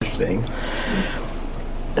thing.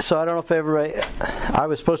 So I don't know if everybody... I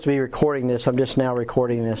was supposed to be recording this. I'm just now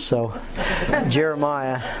recording this. So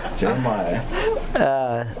Jeremiah.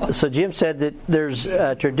 So Jim said that there's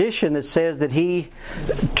a tradition that says that he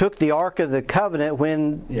took the Ark of the Covenant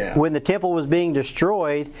when the temple was being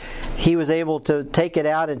destroyed. He was able to take it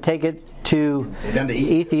out and take it to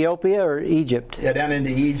Ethiopia or Egypt. Yeah, down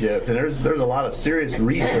into Egypt. And there's a lot of serious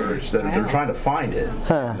research that they're trying to find it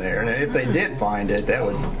there. And if they did find it, that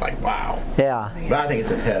would wow. Yeah. But I think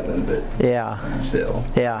it's in heaven, but still.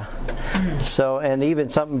 Yeah. So, and even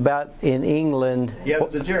something about in England. Yeah,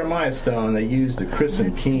 the Jeremiah stone, they used to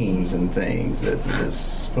christen kings and things that is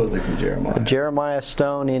supposedly from Jeremiah. A Jeremiah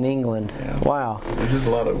stone in England. Yeah. Wow. There's just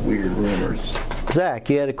a lot of weird rumors. Zach,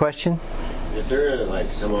 you had a question? Is there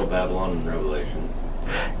a symbol of Babylon in Revelation?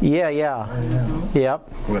 Yeah.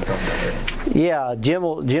 Yep. Yeah, Jim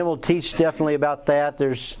will teach definitely about that.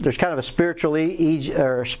 There's kind of a spiritual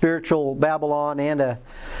Babylon and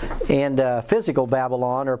a physical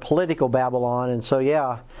Babylon or political Babylon, and so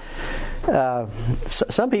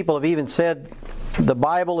some people have even said the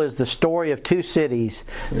Bible is the story of two cities,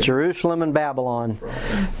 Jerusalem and Babylon.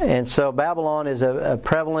 And so Babylon is a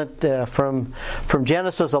prevalent from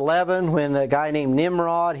Genesis 11, when a guy named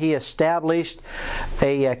Nimrod, he established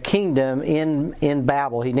a kingdom in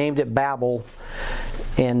Babel. He named it Babel.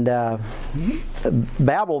 And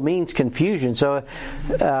Babel means confusion. So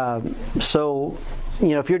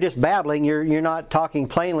if you're just babbling, you're not talking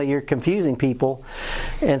plainly, you're confusing people.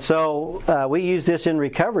 And so we use this in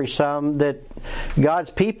recovery some, that God's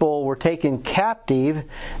people were taken captive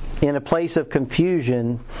in a place of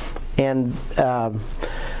confusion. And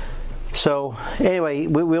so anyway,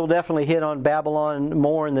 we'll definitely hit on Babylon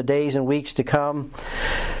more in the days and weeks to come.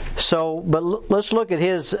 So, but let's look at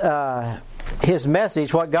his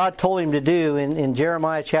message, what God told him to do in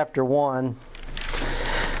Jeremiah chapter 1.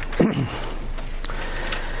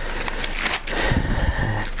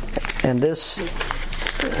 And this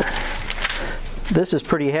is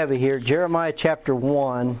pretty heavy here. Jeremiah chapter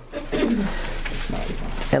 1.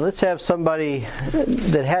 And let's have somebody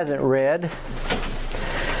that hasn't read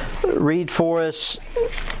for us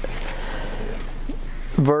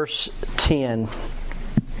verse 10.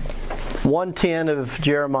 1:10 of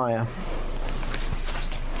Jeremiah.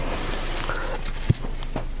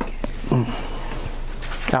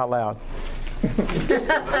 Out loud.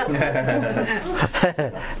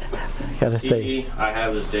 See, I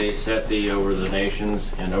have this day set thee over the nations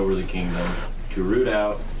and over the kingdoms, to root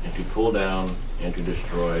out and to pull down and to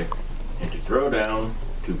destroy and to throw down,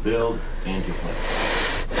 to build and to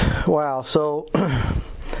plant. Wow, so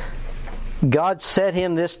God set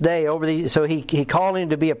him this day over these. So he called him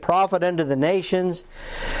to be a prophet unto the nations,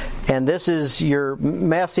 and this is your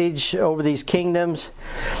message over these kingdoms.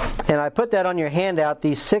 And I put that on your handout,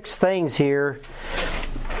 these 6 things here: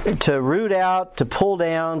 to root out, to pull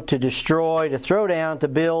down, to destroy, to throw down, to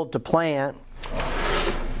build, to plant.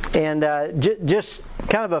 And just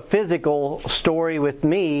kind of a physical story with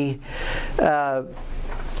me.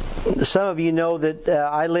 Some of you know that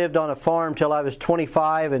I lived on a farm till I was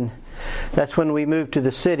 25, and that's when we moved to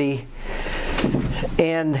the city.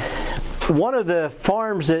 And one of the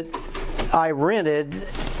farms that I rented,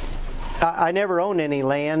 I never owned any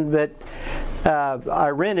land, but I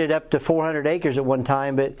rented up to 400 acres at one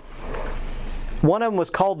time. But one of them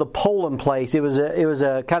was called the Pollen Place. It was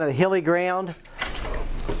a kind of hilly ground,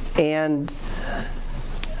 and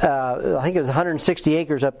I think it was 160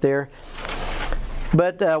 acres up there.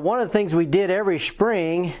 But one of the things we did every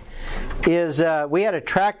spring is we had a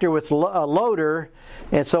tractor with a loader,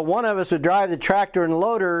 and so one of us would drive the tractor and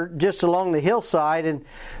loader just along the hillside, and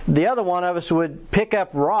the other one of us would pick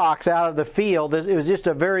up rocks out of the field. It was just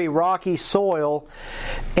a very rocky soil.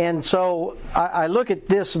 And so I look at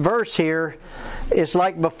this verse here. It's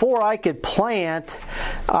like before I could plant,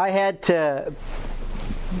 I had to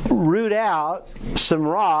root out some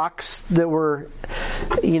rocks that were,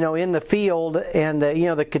 in the field, and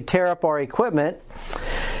that could tear up our equipment.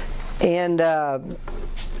 And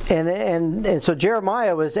so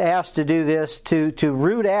Jeremiah was asked to do this, to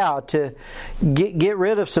root out, to get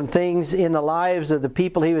rid of some things in the lives of the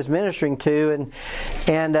people he was ministering to,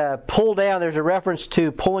 and pull down. There's a reference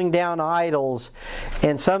to pulling down idols,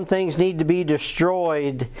 and some things need to be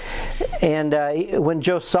destroyed. And when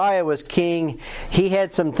Josiah was king, he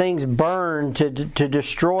had some things burned to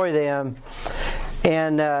destroy them.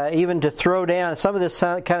 and even to throw down. Some of this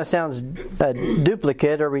kind of sounds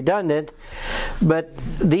duplicate or redundant, but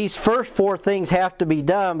these first 4 things have to be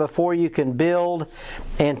done before you can build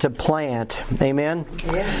and to plant. Amen?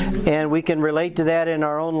 Yeah. And we can relate to that in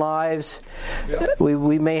our own lives. Yep.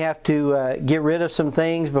 We may have to get rid of some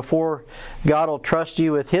things before God will trust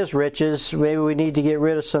you with His riches. Maybe we need to get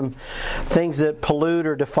rid of some things that pollute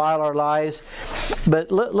or defile our lives.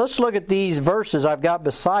 But let's look at these verses I've got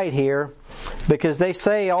beside here, because they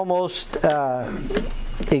say almost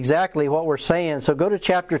exactly what we're saying. So go to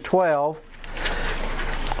chapter 12.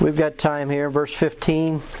 We've got time here. Verse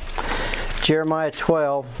 15. Jeremiah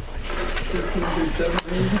 12.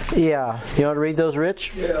 Yeah. You want to read those,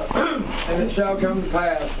 Rich? Yeah. And it shall come to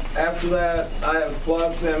pass, after that I have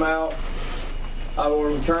plucked them out, I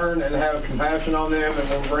will return and have compassion on them, and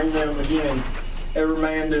will bring them again, every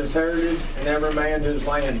man to his heritage, and every man to his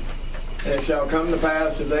land. And it shall come to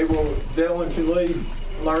pass that they will diligently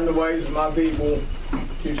learn the ways of my people,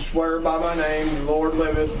 to swear by my name, the Lord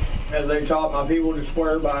liveth, as they taught my people to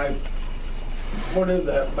swear by, what is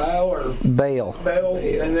that, Baal or? Baal. Baal.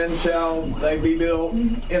 And then shall they be built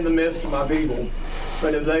in the midst of my people.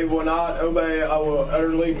 But if they will not obey, I will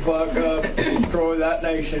utterly pluck up and destroy that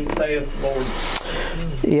nation, saith the Lord.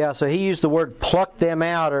 Yeah, so he used the word pluck them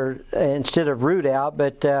out or instead of root out,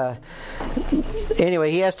 but anyway,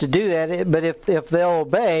 he has to do that. But if they'll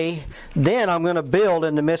obey, then I'm going to build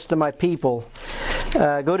in the midst of my people.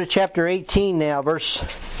 Go to chapter 18 now, verse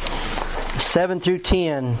 7 through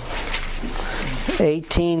 10.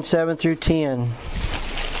 18, 7 through 10.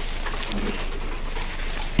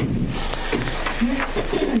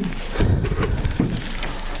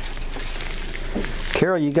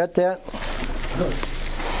 Carol, you got that?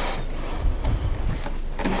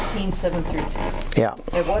 18, 7 through 10. Yeah.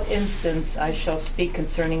 At what instance I shall speak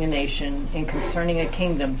concerning a nation and concerning a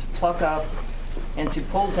kingdom to pluck up and to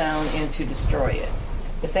pull down and to destroy it.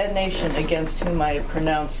 If that nation against whom I have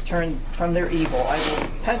pronounced turn from their evil, I will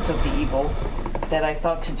repent of the evil that I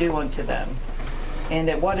thought to do unto them. And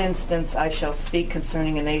at what instance I shall speak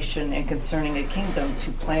concerning a nation and concerning a kingdom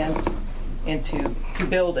to plant and to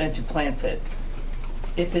build and to plant it.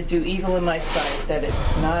 If it do evil in my sight, that it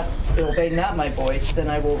obey not my voice, then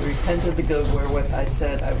I will repent of the good wherewith I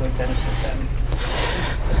said I would benefit them.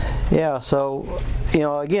 Yeah, so,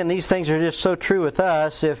 again, these things are just so true with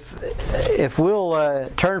us. If we'll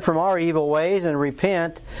turn from our evil ways and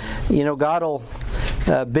repent, God will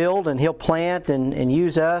build and He'll plant and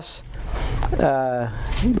use us.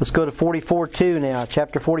 Let's go to 44:2 now,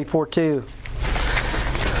 chapter 44:2.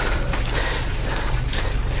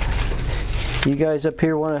 You guys up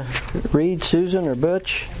here want to read, Susan or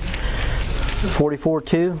Butch?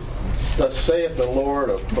 44:2. Thus saith the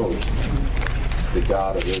Lord of hosts, the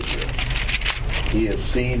God of Israel. He has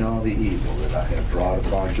seen all the evil that I have brought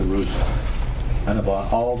upon Jerusalem, and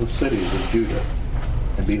upon all the cities of Judah.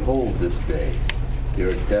 And behold, this day there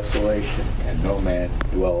is desolation, and no man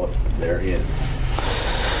dwelleth therein.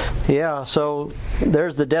 Yeah, so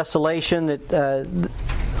there's the desolation that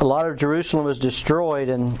a lot of Jerusalem was destroyed,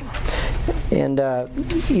 and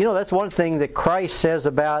that's one thing that Christ says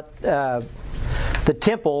about the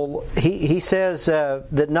temple. He says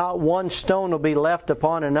that not one stone will be left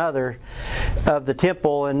upon another of the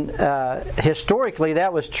temple, and historically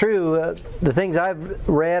that was true. The things I've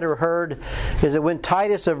read or heard is that when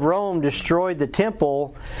Titus of Rome destroyed the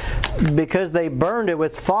temple, because they burned it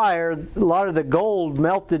with fire, a lot of the gold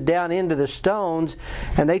melted down into the stones,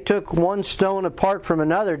 and they took one stone apart from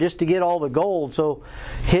another just to get all the gold. So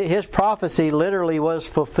his prophecy literally was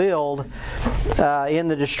fulfilled in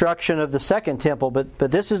the destruction of the second temple.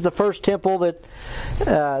 But this is the first temple that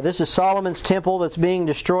this is Solomon's temple that's being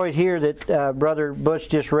destroyed here that Brother Butch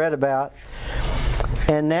just read about.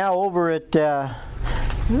 And now over at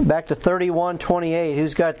back to 31:28.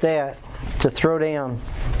 Who's got that to throw down?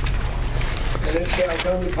 And it shall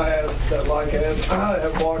come to pass that like as I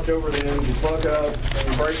have watched over them to pluck up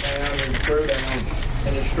and break down and throw down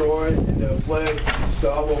and destroy and to afflict,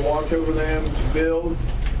 so I will watch over them to build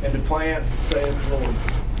and to plant, saith the Lord.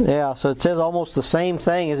 Yeah, so it says almost the same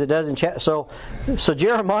thing as it does in chapter. So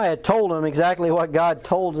Jeremiah told him exactly what God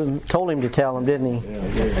told him to tell him, didn't he?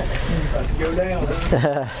 About to go down,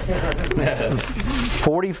 huh?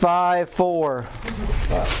 45:4.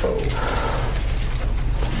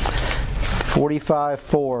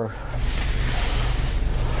 45:4.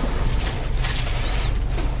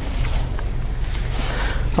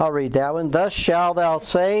 I'll read that one. Thus shalt thou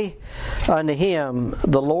say unto him,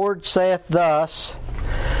 the Lord saith thus,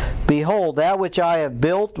 Behold, that which I have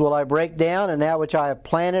built will I break down, and that which I have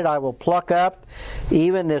planted I will pluck up,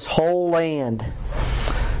 even this whole land.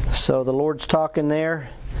 So the Lord's talking there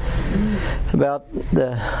about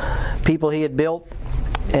the people He had built.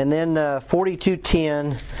 And then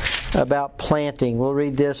 42:10 about planting. We'll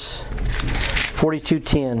read this.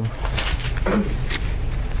 42:10.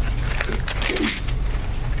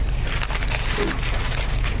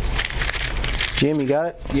 Jim, you got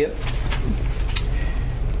it? Yep.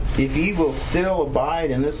 If ye will still abide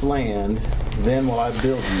in this land, then will I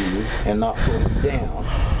build you and not pull you down,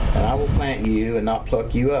 and I will plant you and not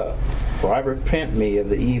pluck you up. For I repent me of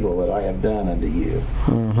the evil that I have done unto you.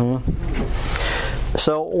 Mm-hmm.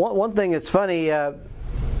 So one thing that's funny,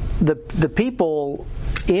 the people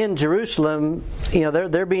in Jerusalem,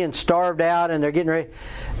 they're being starved out and they're getting ready.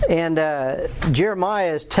 And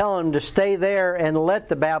Jeremiah is telling them to stay there and let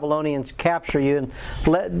the Babylonians capture you,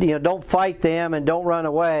 and don't fight them and don't run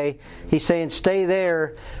away. He's saying stay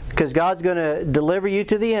there because God's going to deliver you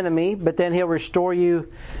to the enemy, but then He'll restore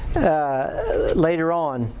you later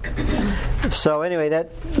on. So anyway,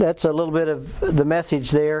 that's a little bit of the message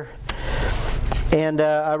there. And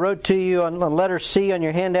I wrote to you on letter C on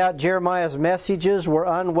your handout, Jeremiah's messages were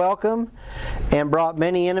unwelcome and brought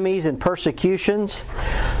many enemies and persecutions.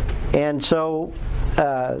 And so,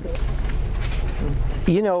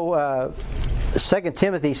 2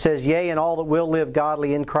 Timothy says, yea, and all that will live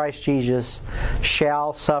godly in Christ Jesus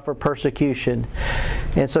shall suffer persecution.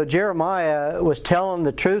 And so Jeremiah was telling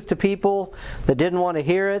the truth to people that didn't want to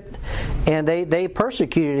hear it, and they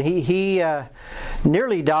persecuted. He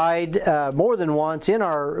nearly died more than once in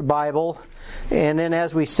our Bible. And then,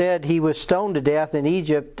 as we said, he was stoned to death in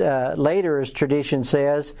Egypt later, as tradition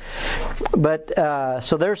says. But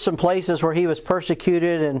so there's some places where he was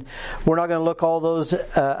persecuted, and we're not going to look all those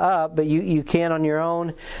up, but you can on your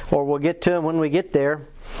own, or we'll get to them when we get there.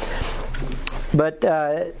 But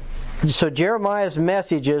so Jeremiah's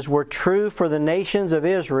messages were true for the nations of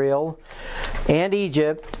Israel and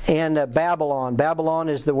Egypt and Babylon. Babylon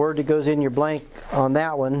is the word that goes in your blank on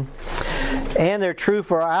that one. And they're true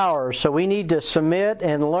for ours. So we need to submit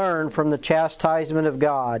and learn from the chastisement of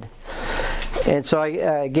God. And so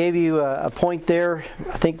I gave you a point there.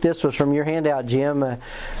 I think this was from your handout, Jim.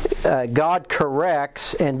 God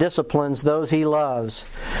corrects and disciplines those He loves.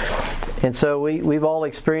 And so we've all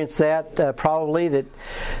experienced that probably, that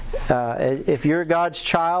if you're God's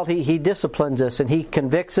child, He disciplines us and He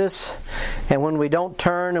convicts us. And when we don't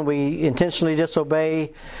turn and we intentionally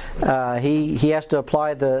disobey, He has to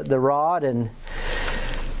apply the rod and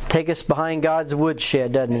take us behind God's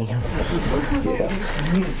woodshed, doesn't He?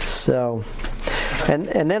 Yeah. So,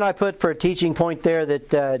 and then I put for a teaching point there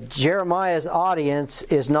that Jeremiah's audience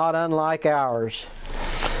is not unlike ours.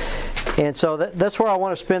 And so that's where I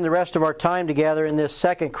want to spend the rest of our time together in this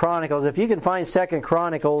 2 Chronicles. If you can find 2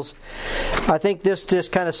 Chronicles, I think this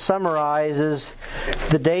just kind of summarizes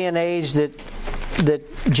the day and age that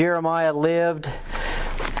Jeremiah lived.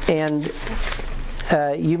 And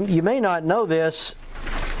you may not know this,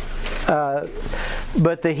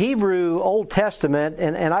 but the Hebrew Old Testament,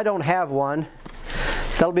 and I don't have one.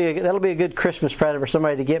 That'll be a good Christmas present for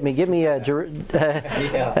somebody to get me. Give me a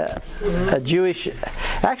Jewish.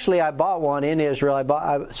 Actually, I bought one in Israel.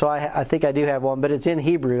 I think I do have one, but it's in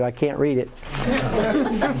Hebrew. I can't read it.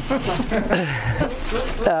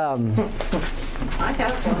 I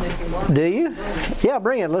have one if you want. Do you? Yeah,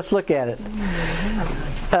 bring it. Let's look at it.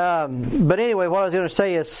 But anyway, what I was going to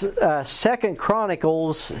say is 2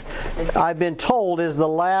 Chronicles, I've been told, is the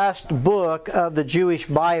last book of the Jewish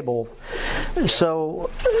Bible.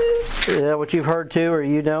 So, is that what you've heard too, or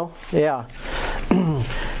you know? Yeah.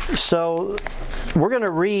 So, we're going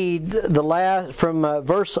to read the last from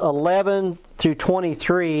verse 11 through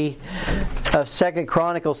 23 of 2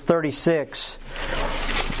 Chronicles 36.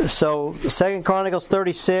 So 2 Chronicles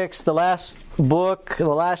 36, the last book, the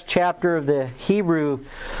last chapter of the Hebrew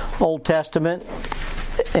Old Testament.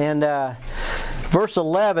 And verse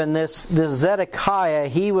 11, this Zedekiah,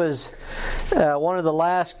 he was one of the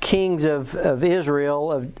last kings of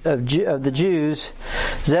Israel, of the Jews.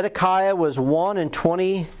 Zedekiah was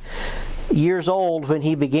 21 years old when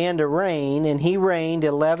he began to reign, and he reigned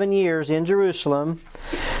 11 years in Jerusalem.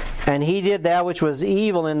 And he did that which was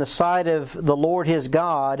evil in the sight of the Lord his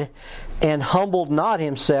God, and humbled not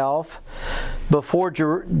himself before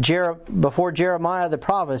Jeremiah the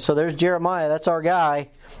prophet. So there's Jeremiah, that's our guy,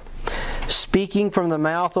 speaking from the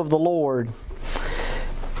mouth of the Lord.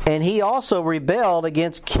 And he also rebelled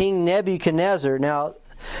against King Nebuchadnezzar. Now,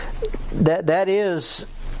 that is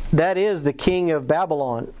the king of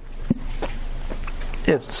Babylon.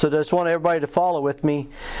 So I just want everybody to follow with me.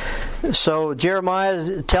 So Jeremiah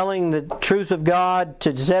is telling the truth of God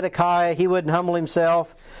to Zedekiah. He wouldn't humble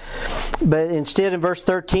himself. But instead, in verse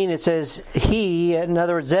 13, it says, he, in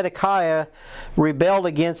other words, Zedekiah, rebelled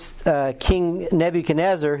against King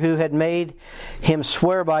Nebuchadnezzar, who had made him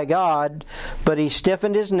swear by God, but he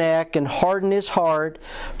stiffened his neck and hardened his heart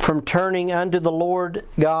from turning unto the Lord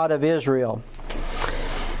God of Israel.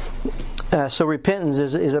 So repentance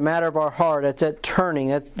is a matter of our heart. That's that turning.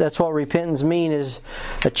 That's what repentance means, is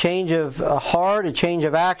a change of heart, a change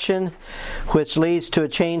of action, which leads to a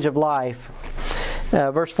change of life.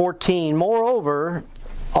 Verse 14, moreover,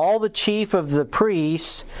 all the chief of the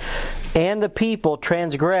priests and the people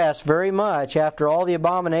transgressed very much after all the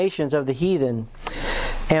abominations of the heathen,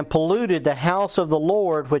 and polluted the house of the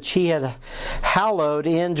Lord which he had hallowed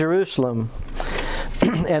in Jerusalem.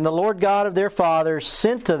 And the Lord God of their fathers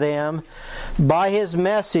sent to them by his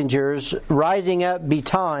messengers, rising up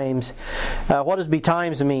betimes. What does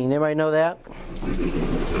betimes mean? Anybody know that?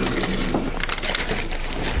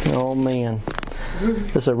 Oh man.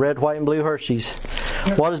 This is a red, white, and blue Hershey's.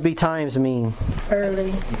 What does betimes mean?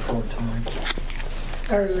 Early.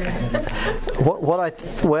 Early. What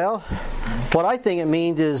I think it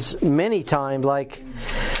means is many times, like,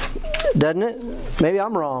 doesn't it? Maybe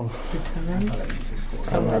I'm wrong.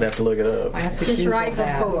 I'd have to look it up. I have to just right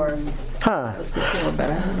before. Huh.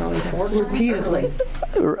 Repeatedly.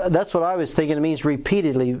 That's what I was thinking. It means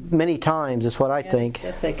repeatedly, many times. Is what I think.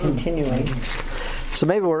 That's a continuing. So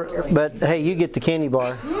maybe but hey, you get the candy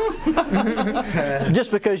bar.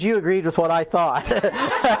 Just because you agreed with what I thought.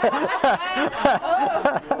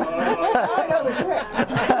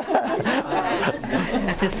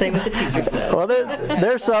 Just say what the teacher said. Well,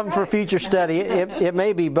 there's something for future study. It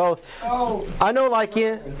may be both. Oh, I know, like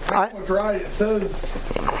that's right. It says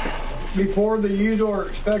before the usual or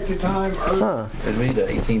expected time. It'd be the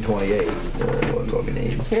 1828. What we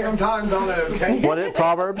need. Sometimes on a occasion. What it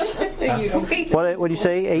Proverbs? What do you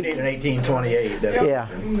say? We need an 1828. Yeah.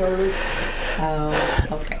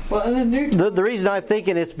 Okay. Well, The reason I'm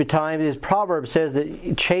thinking it's betimes is Proverbs says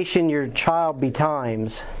that chasten your child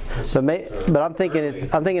betimes, but I'm thinking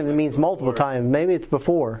it means multiple times. Maybe it's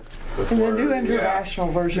before. In the New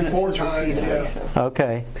International Version, it says repeatedly.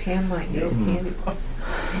 Okay. Pam might need a candy bar.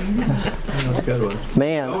 That's a good one.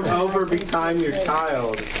 Man. Don't over betime your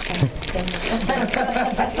child.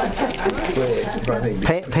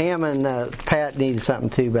 Pam and Pat needed something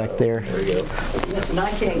too back there. There you go. listen,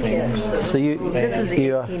 I can't catch. So This is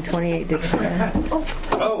the 1828 dictionary.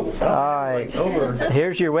 Oh. all right.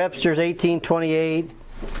 Here's your Webster's 1828.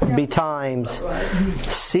 Betimes,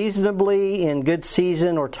 seasonably, in good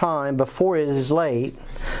season or time, before it is late.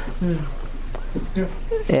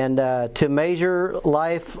 And to measure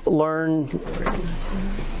life, learn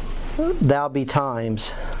thou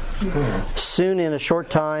betimes. Soon, in a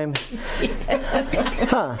short time.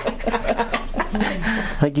 Huh.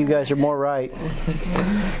 I think you guys are more right.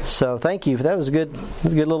 So thank you. That was a good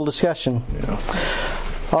little discussion. Yeah.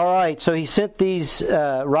 All right, so he sent these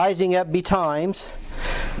rising up betimes,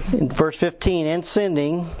 in verse 15, and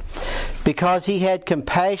sending, because he had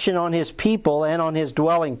compassion on his people and on his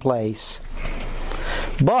dwelling place.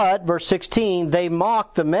 But, verse 16, they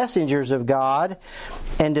mocked the messengers of God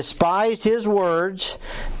and despised his words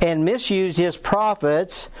and misused his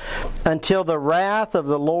prophets until the wrath of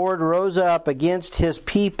the Lord rose up against his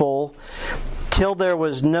people till there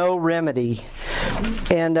was no remedy.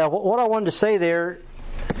 And what I wanted to say there,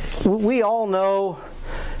 we all know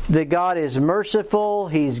that God is merciful,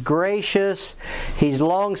 He's gracious, He's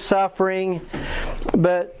long-suffering,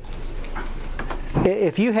 but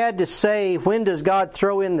if you had to say, when does God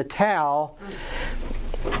throw in the towel,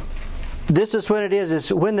 this is when it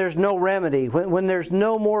is when there's no remedy. When there's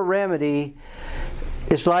no more remedy,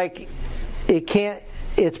 it's like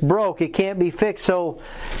it's broke, it can't be fixed. So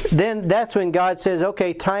then that's when God says,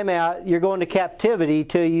 okay, time out, you're going to captivity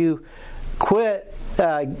till you quit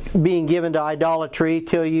being given to idolatry,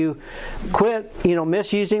 till you quit,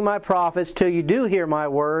 misusing my prophets, till you do hear my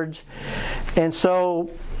words. And so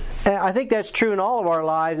I think that's true in all of our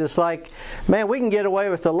lives. It's like, man, we can get away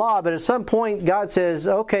with the law, but at some point God says,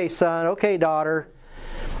 okay, son, okay, daughter,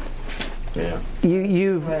 Yeah.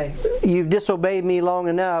 you've disobeyed me long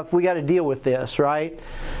enough. We got to deal with this, right?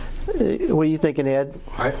 What are you thinking, Ed?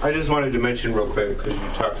 I just wanted to mention real quick, because you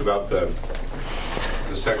talked about the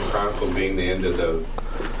Second Chronicle being the end of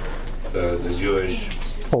the Jewish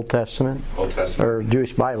Old Testament or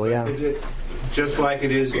Jewish Bible, yeah. Just like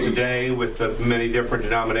it is today with the many different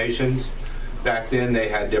denominations, back then they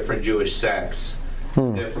had different Jewish sects.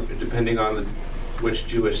 Depending on which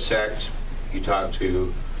Jewish sect you talk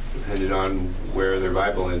to, depended on where their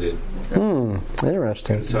Bible ended.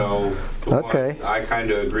 Interesting. So the Okay. one I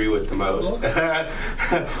kind of agree with the most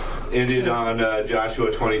ended on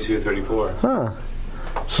Joshua 22:34. Huh.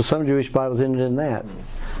 So some Jewish Bibles ended in that.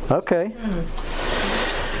 Okay.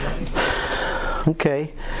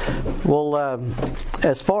 Okay. Well,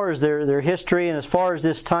 as far as their history and as far as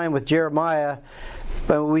this time with Jeremiah,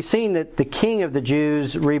 we've seen that the king of the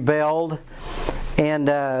Jews rebelled, and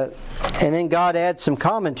then God adds some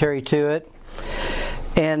commentary to it.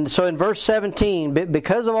 And so in verse 17,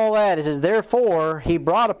 because of all that, it says, "Therefore he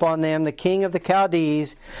brought upon them the king of the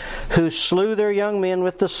Chaldees, who slew their young men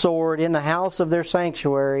with the sword in the house of their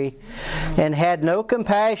sanctuary, and had no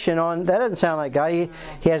compassion on," that doesn't sound like God,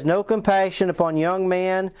 he has no compassion upon young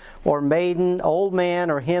man or maiden, old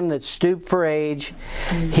man, or him that stooped for age.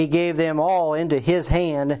 He gave them all into his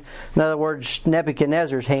hand. In other words,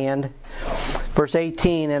 Nebuchadnezzar's hand. Verse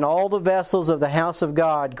 18, "And all the vessels of the house of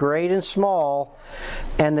God, great and small,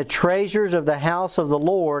 and the treasures of the house of the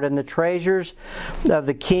Lord, and the treasures of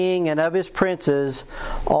the king and of his princes,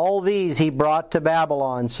 all these he brought to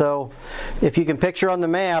Babylon." So, if you can picture on the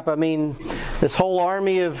map, I mean, this whole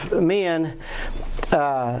army of men,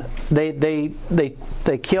 they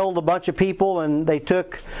killed a bunch of people, and they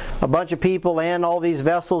took a bunch of people and all these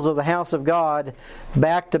vessels of the house of God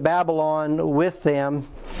back to Babylon with them.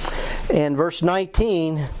 In verse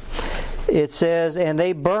 19, it says, "And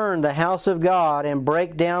they burned the house of God, and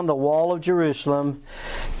brake down the wall of Jerusalem,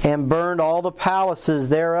 and burned all the palaces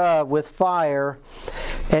thereof with fire,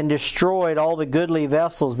 and destroyed all the goodly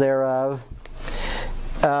vessels thereof."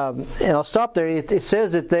 And I'll stop there. It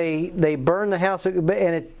says that they burned the house,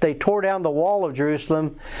 and they tore down the wall of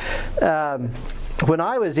Jerusalem. When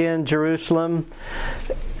I was in Jerusalem,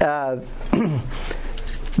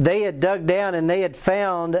 they had dug down and they had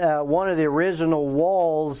found one of the original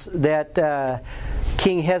walls that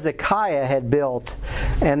King Hezekiah had built,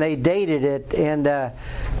 and they dated it. And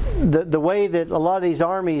the way that a lot of these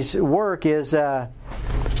armies work is,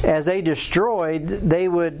 as they destroyed, they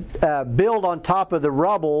would build on top of the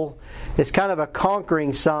rubble. It's kind of a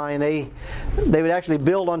conquering sign. They would actually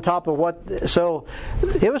build on top of what. So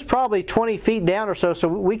it was probably 20 feet down or so. So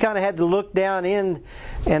we kind of had to look down in,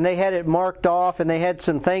 and they had it marked off, and they had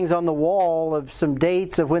some things on the wall of some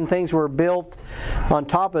dates of when things were built on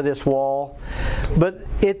top of this wall. But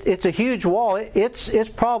it's a huge wall. It's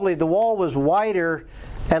probably, the wall was wider,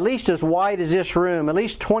 at least as wide as this room, at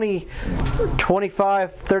least 20,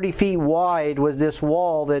 25, 30 feet wide was this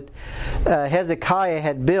wall that Hezekiah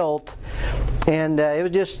had built. And it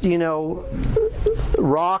was just,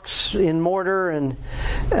 rocks in mortar. And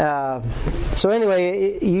so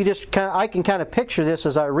anyway, I can kind of picture this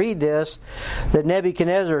as I read this, that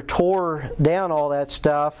Nebuchadnezzar tore down all that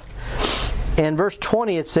stuff. In verse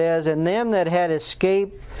 20 it says, "And them that had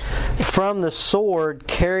escaped from the sword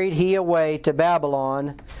carried he away to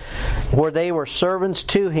Babylon, where they were servants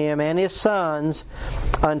to him and his sons,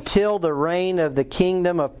 until the reign of the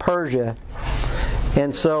kingdom of Persia."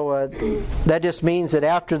 And so that just means that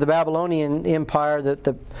after the Babylonian Empire, that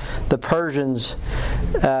the Persians.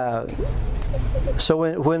 So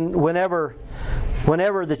whenever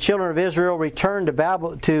the children of Israel returned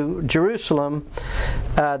to Jerusalem,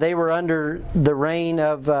 they were under the reign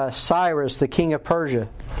of Cyrus, the king of Persia.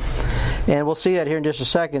 And we'll see that here in just a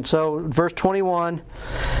second. So, verse 21,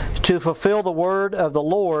 "To fulfill the word of the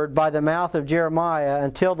Lord by the mouth of Jeremiah,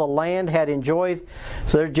 until the land had enjoyed,"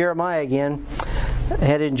 so there's Jeremiah again,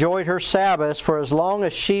 "had enjoyed her Sabbaths, for as long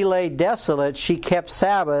as she lay desolate, she kept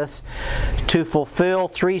Sabbaths, to fulfill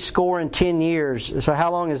 70 years." So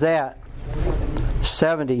how long is that?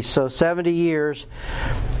 70. So 70 years.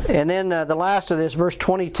 And then the last of this, verse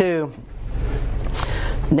 22.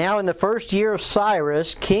 "Now in the first year of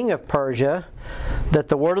Cyrus, king of Persia, that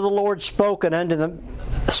the word of the Lord spoken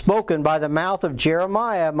by the mouth of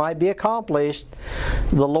Jeremiah might be accomplished,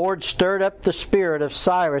 the Lord stirred up the spirit of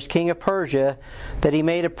Cyrus, king of Persia, that he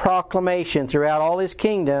made a proclamation throughout all his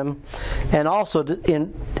kingdom, and also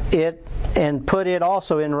and put it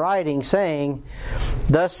also in writing, saying,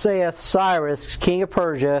 Thus saith Cyrus, king of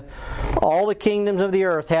Persia, all the kingdoms of the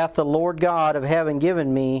earth hath the Lord God of heaven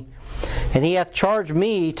given me, and he hath charged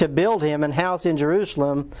me to build him an house in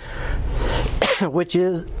Jerusalem, which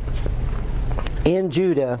is in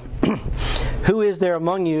Judah. Who is there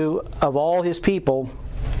among you of all his people?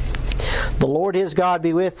 The Lord his God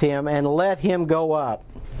be with him, and let him go up.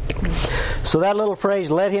 So that little phrase,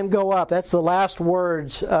 "let him go up," that's the last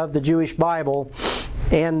words of the Jewish Bible.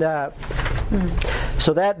 And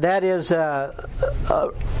so that is a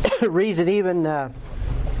reason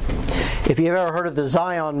if you've ever heard of the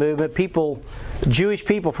Zion movement, Jewish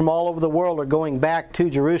people from all over the world are going back to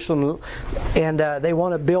Jerusalem, and they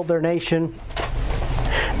want to build their nation.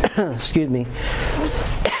 Excuse me.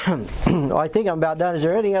 I think I'm about done. Is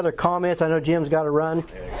there any other comments? I know Jim's got to run.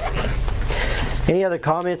 Any other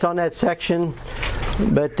comments on that section?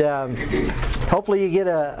 But hopefully you get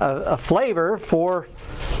a flavor for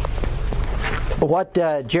what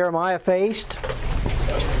Jeremiah faced.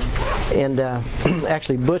 And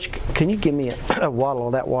actually, Butch, can you give me a bottle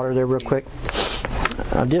of that water there real quick?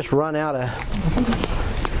 I've just run out of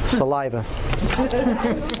saliva.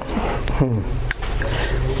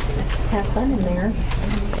 Have fun in there.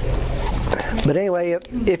 But anyway,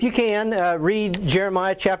 if you can, read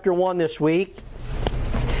Jeremiah chapter 1 this week.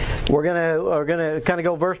 We're gonna kind of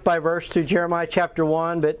go verse by verse through Jeremiah chapter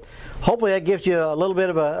 1, but hopefully that gives you a little bit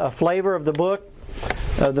of a flavor of the book,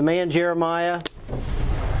 of the man Jeremiah,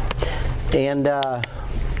 and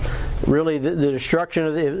really the destruction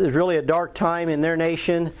of it was really a dark time in their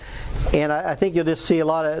nation. And I think you'll just see a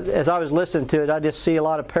lot of, as I was listening to it, I just see a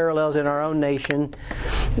lot of parallels in our own nation.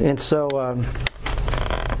 And so,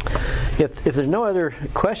 if there's no other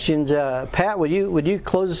questions, Pat, would you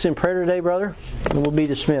close us in prayer today, brother? And we'll be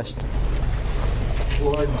dismissed.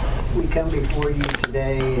 Lord, we come before you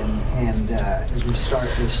today, and as we start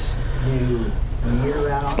this new year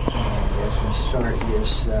out, and as we start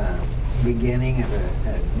this beginning of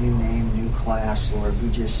a new name, new class, Lord, we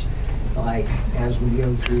just, like, as we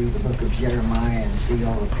go through the book of Jeremiah and see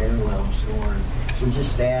all the parallels, Lord, we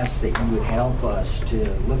just ask that you would help us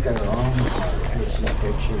to look at our own heart with some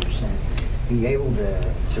pictures and be able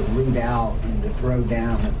to root out and to throw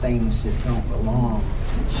down the things that don't belong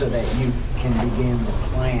so that you can begin to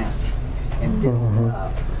plant and build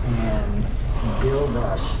up and build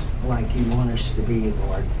us like you want us to be,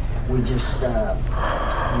 Lord. We just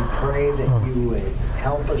we pray that you would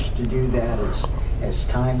help us to do that as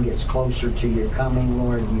time gets closer to your coming,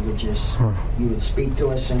 Lord. You would speak to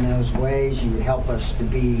us in those ways. You would help us to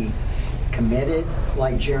be committed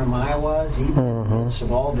like Jeremiah was, even in the midst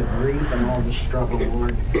of all the grief and all the struggle,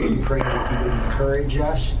 Lord. We pray that you would encourage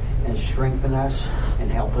us and strengthen us and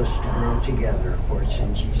help us to grow together. For it's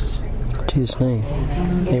in Jesus' name we pray. In Jesus' name.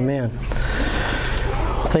 Amen.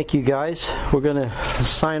 Thank you, guys. We're going to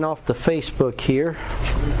sign off the Facebook here.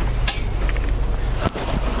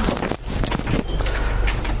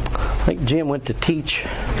 I think Jim went to teach